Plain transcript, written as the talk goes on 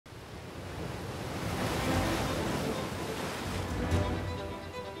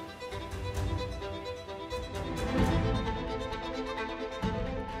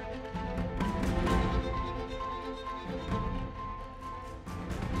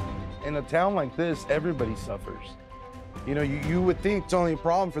In a town like this, everybody suffers. You know, you would think it's only a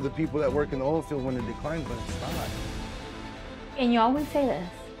problem for the people that work in the oil field when it declines, but it's not. And you always say this,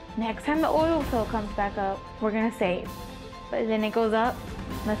 next time the oil field comes back up, we're gonna save. But then it goes up,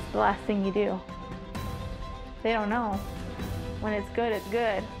 that's the last thing you do. They don't know. When it's good, it's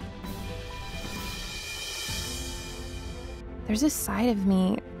good. There's a side of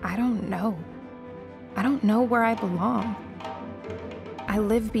me I don't know. I don't know where I belong. I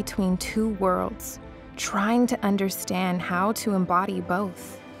live between two worlds, trying to understand how to embody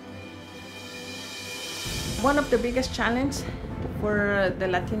both. One of the biggest challenges for the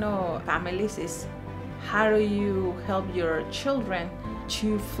Latino families is how do you help your children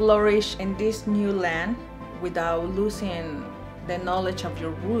to flourish in this new land without losing the knowledge of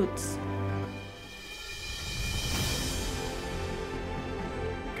your roots.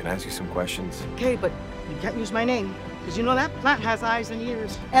 Can I ask you some questions? Okay, but you can't use my name, because you know that plant has eyes and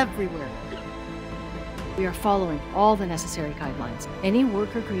ears everywhere. We are following all the necessary guidelines. Any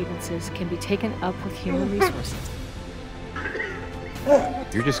worker grievances can be taken up with human resources.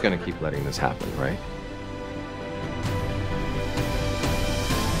 You're just gonna keep letting this happen, right?